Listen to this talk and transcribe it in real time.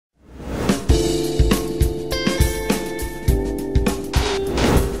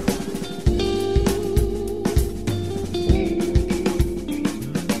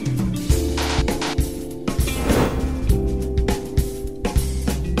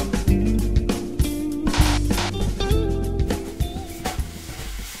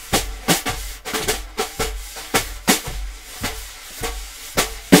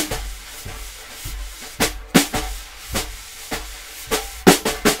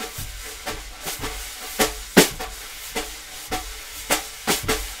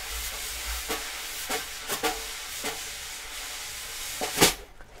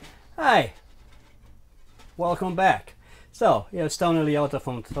welcome back. So here's Tony Leota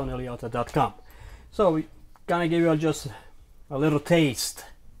from TonyLeota.com. So we're gonna give you just a little taste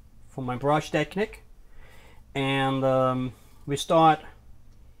for my brush technique, and we start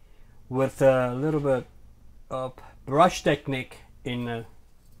with a little bit of brush technique in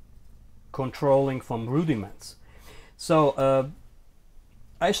controlling from Rudiments. So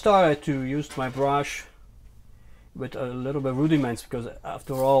I started to use my brush with a little bit of Rudiments because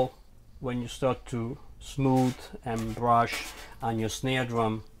after all, when you start to smooth and brush on your snare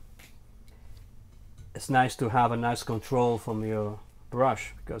drum, it's nice to have a nice control from your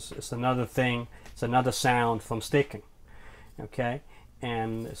brush, because it's another thing, it's another sound from sticking, okay,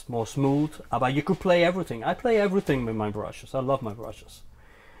 and it's more smooth. But you could play everything. I play everything with my brushes. I love my brushes,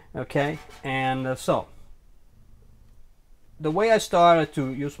 okay. And so the way I started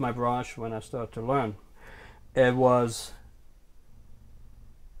to use my brush when I started to learn, it was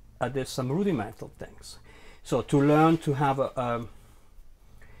I did some rudimental things. So to learn to have a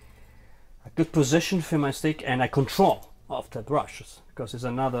good position for my stick and a control of the brushes, because it's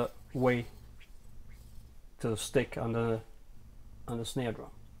another way to stick on the snare drum.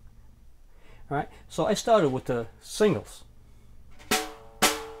 All right. So I started with the singles.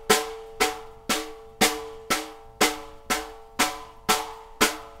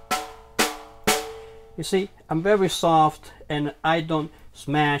 You see, I'm very soft and I don't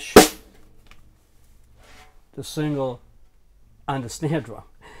smash the single on the snare drum.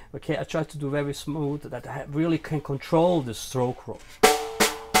 Okay, I try to do very smooth, that I really can control the stroke roll.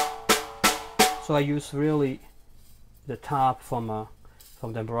 So I use really the top from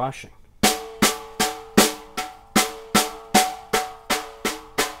the brushing.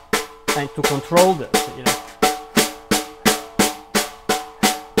 And to control this, you know.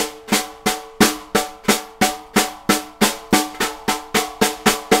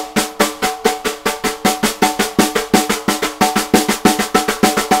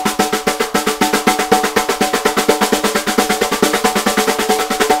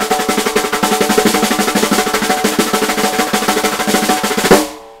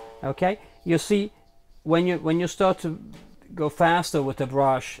 Okay, you see, when you start to go faster with the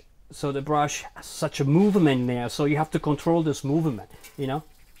brush, so the brush has such a movement there, so you have to control this movement, you know.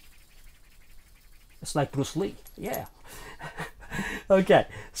 It's like Bruce Lee, yeah. Okay,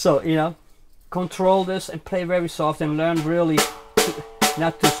 so you know, control this and play very soft and learn really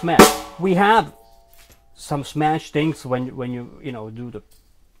not to smash. We have some smash things when you know do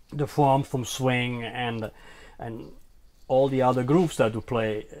the form from swing and all the other grooves that you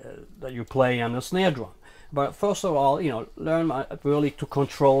play on the snare drum. But first of all, you know, learn really to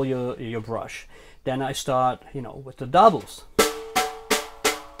control your brush. Then I start, you know, with the doubles.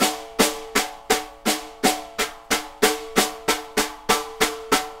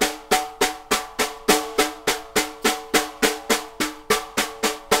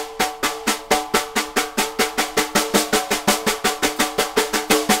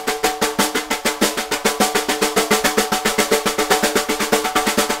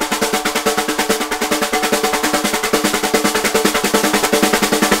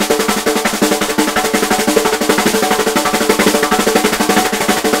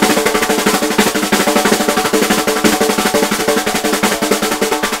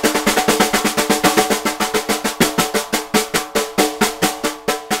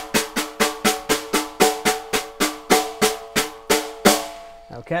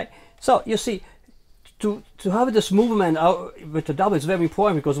 Okay, so you see, to have this movement out with the double is very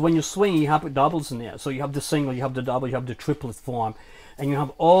important, because when you swing, you have doubles in there. So you have the single, you have the double, you have the triplet form, and you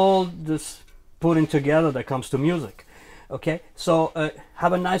have all this putting together that comes to music. Okay, so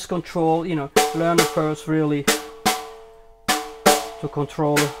have a nice control. You know, learn first really to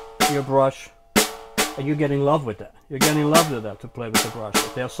control your brush, and you get in love with that. You're getting in love with that, to play with the brush.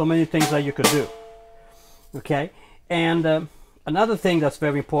 There are so many things that you could do. Okay, and another thing that's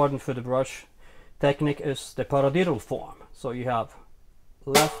very important for the brush technique is the paradiddle form. So you have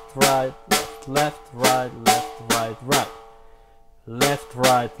left, right, left, left, right, left, right, right. Left,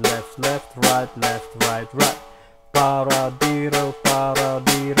 right, left, left, right, left, right, right. Paradiddle,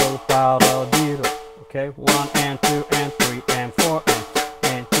 paradiddle, paradiddle. Okay, 1 and 2 and 3 and 4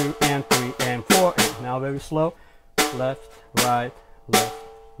 and 2 and 3 and 4 and now very slow. Left, right, left,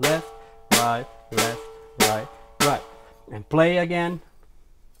 left, right, left, right, right. And play again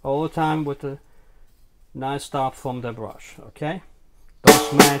all the time with a nice stop from the brush. Okay, don't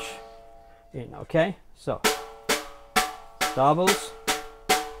smash in. Okay, so doubles,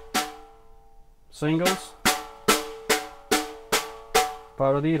 singles,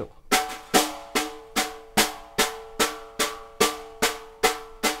 paradiddle.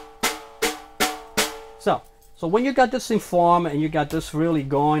 So So when you got this in form and you got this really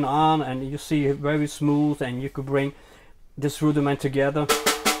going on and you see it very smooth, and you could bring this rudiment together.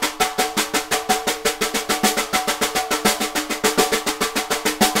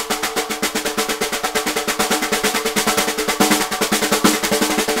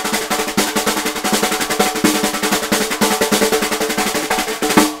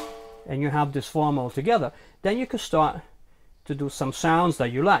 And you have this form all together, then you can start to do some sounds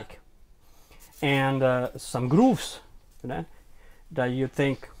that you like, and some grooves, you know, that you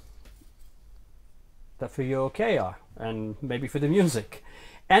think that for you okay are, and maybe for the music.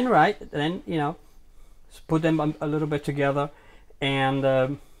 And right then, you know, put them a little bit together, and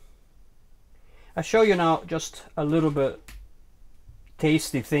I show you now just a little bit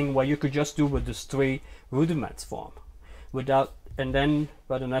tasty thing what you could just do with this 3 rudiments form without. And then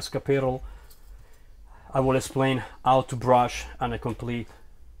by the next capital I will explain how to brush on a complete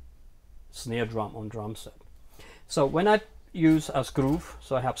snare drum on drum set. So when I use as groove,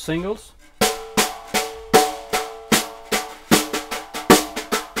 so I have singles,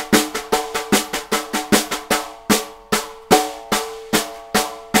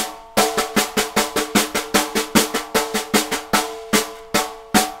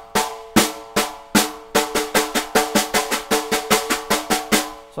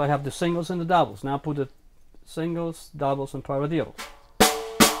 so I have the singles and the doubles. Now put the singles, doubles, and paradiddles.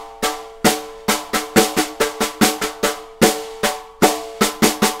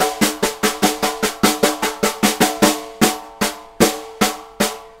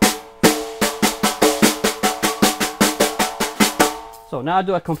 So now I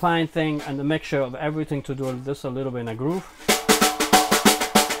do a combined thing and the mixture of everything to do this a little bit in a groove.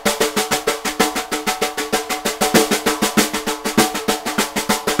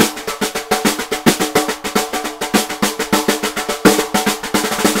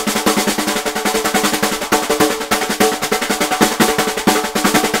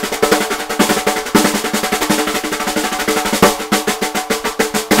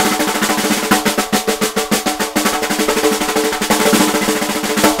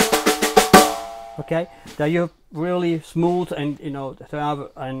 Okay, that you're really smooth, and you know, to have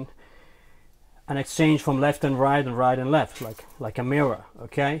an exchange from left and right and left, like a mirror.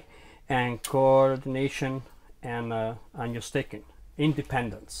 Okay, and coordination and your sticking,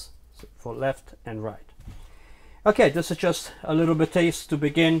 independence for left and right. Okay, this is just a little bit taste to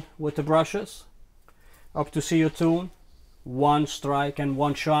begin with the brushes. Up to see your tune, 1 strike and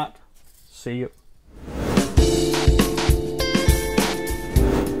 1 shot. See you.